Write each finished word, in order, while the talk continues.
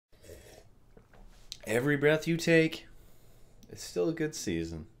every breath you take, it's still a good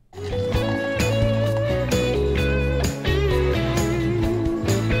season.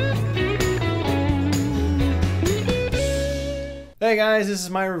 Hey guys, this is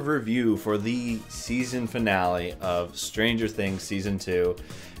my review for the season finale of Stranger Things Season 2,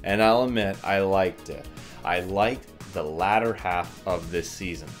 and I'll admit, I liked it. I liked the latter half of this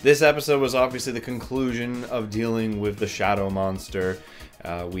season. This episode was obviously the conclusion of dealing with the shadow monster.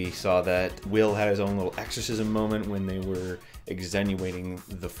 We saw that Will had his own little exorcism moment when they were extenuating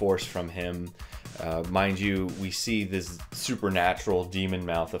the force from him. Mind you, we see this supernatural demon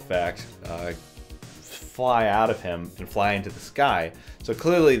mouth effect fly out of him and fly into the sky. So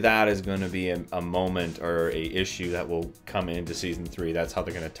clearly that is going to be a moment or a issue that will come into season 3. That's how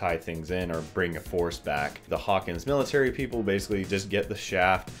they're going to tie things in or bring a force back. The Hawkins military people basically just get the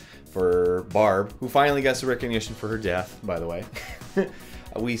shaft for Barb, who finally gets the recognition for her death, by the way.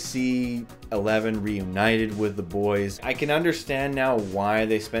 We see 11 reunited with the boys. I can understand now why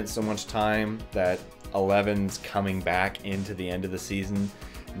they spent so much time that 11's coming back into the end of the season.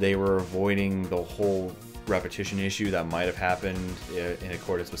 They were avoiding the whole repetition issue that might have happened in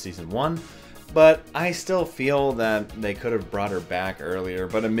accordance with season 1. But I still feel that they could have brought her back earlier.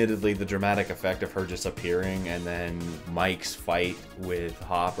 But admittedly, the dramatic effect of her disappearing and then Mike's fight with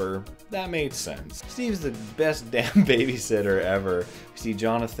Hopper, that made sense. Steve's the best damn babysitter ever. We see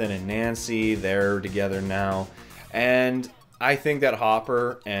Jonathan and Nancy, they're together now. And I think that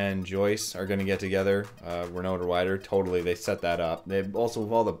Hopper and Joyce are going to get together. Winona Ryder, totally, they set that up. They also,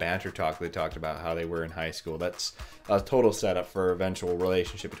 with all the banter talk, they talked about how they were in high school. That's a total setup for eventual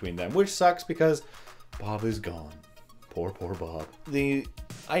relationship between them, which sucks because Bob is gone. Poor Bob. The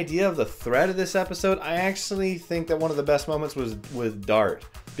idea of the thread of this episode, I actually think that one of the best moments was with Dart,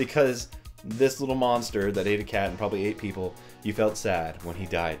 because this little monster that ate a cat and probably ate people, you felt sad when he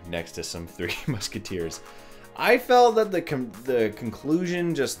died next to some 3 musketeers. I felt that the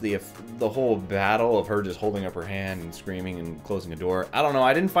conclusion, just the whole battle of her just holding up her hand and screaming and closing a door, I don't know,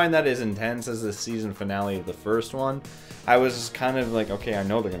 I didn't find that as intense as the season finale of the first one. I was just kind of like, okay, I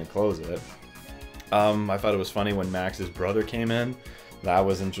know they're going to close it. I thought it was funny when Max's brother came in. That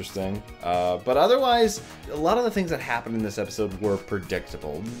was interesting. But otherwise, a lot of the things that happened in this episode were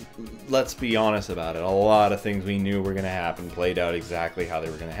predictable. Let's be honest about it. A lot of things we knew were going to happen played out exactly how they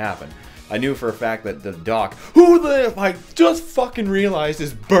were going to happen. I knew for a fact that the doc, I just fucking realized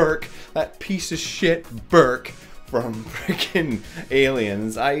is Burke, that piece of shit Burke from freaking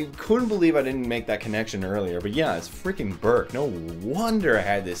Aliens. I couldn't believe I didn't make that connection earlier, but yeah, it's freaking Burke. No wonder I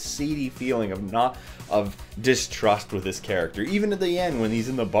had this seedy feeling of distrust with this character. Even at the end when he's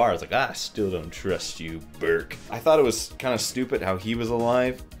in the bar, it's like, I still don't trust you, Burke. I thought it was kind of stupid how he was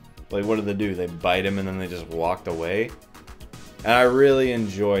alive. Like, what did they do? They bite him and then they just walked away? And I really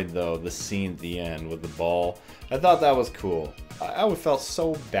enjoyed, though, the scene at the end with the ball. I thought that was cool. I would felt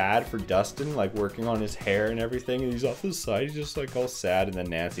so bad for Dustin, like working on his hair and everything, and he's off to the side, he's just like all sad, and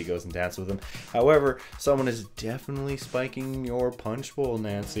then Nancy goes and dances with him. However, someone is definitely spiking your punch bowl,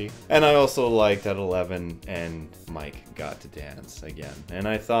 Nancy. And I also liked that 11 and Mike got to dance again, and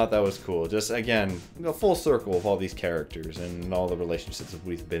I thought that was cool. Just, again, a full circle of all these characters and all the relationships that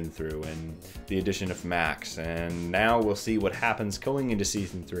we've been through, and the addition of Max, and now we'll see what happens going into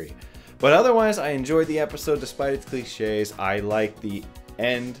season 3. But otherwise, I enjoyed the episode despite its cliches. I liked the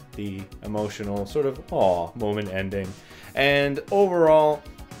end, the emotional sort of aw moment ending. And overall,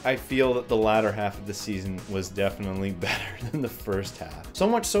 I feel that the latter half of the season was definitely better than the first half. So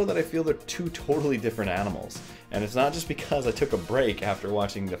much so that I feel they're 2 totally different animals. And it's not just because I took a break after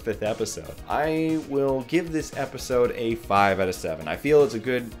watching the 5th episode. I will give this episode a 5 out of 7. I feel it's a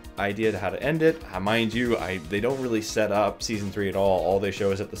good idea to how to end it. Mind you, they don't really set up season 3 at all. All they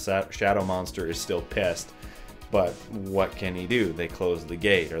show is that the shadow monster is still pissed. But what can he do? They close the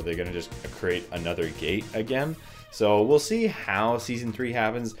gate. Are they going to just create another gate again? So we'll see how season 3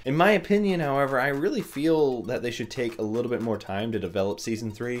 happens. In my opinion, however, I really feel that they should take a little bit more time to develop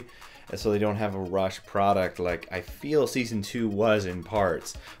season 3. So they don't have a rushed product like I feel season 2 was in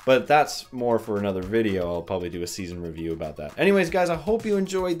parts. But that's more for another video. I'll probably do a season review about that. Anyways, guys, I hope you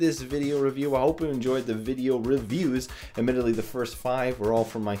enjoyed this video review. I hope you enjoyed the video reviews. Admittedly, the first 5 were all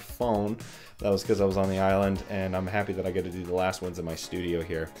from my phone. That was because I was on the island, and I'm happy that I get to do the last ones in my studio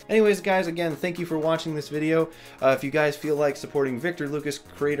here. Anyways, guys, again, thank you for watching this video. If you guys feel like supporting Victor Lucas,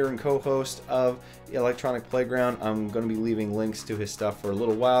 creator and co-host of Electronic Playground, I'm going to be leaving links to his stuff for a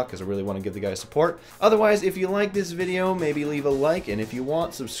little while because I really want to give the guy support. Otherwise, if you like this video, maybe leave a like, and if you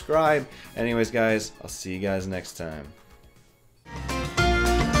want, subscribe. Anyways, guys, I'll see you guys next time.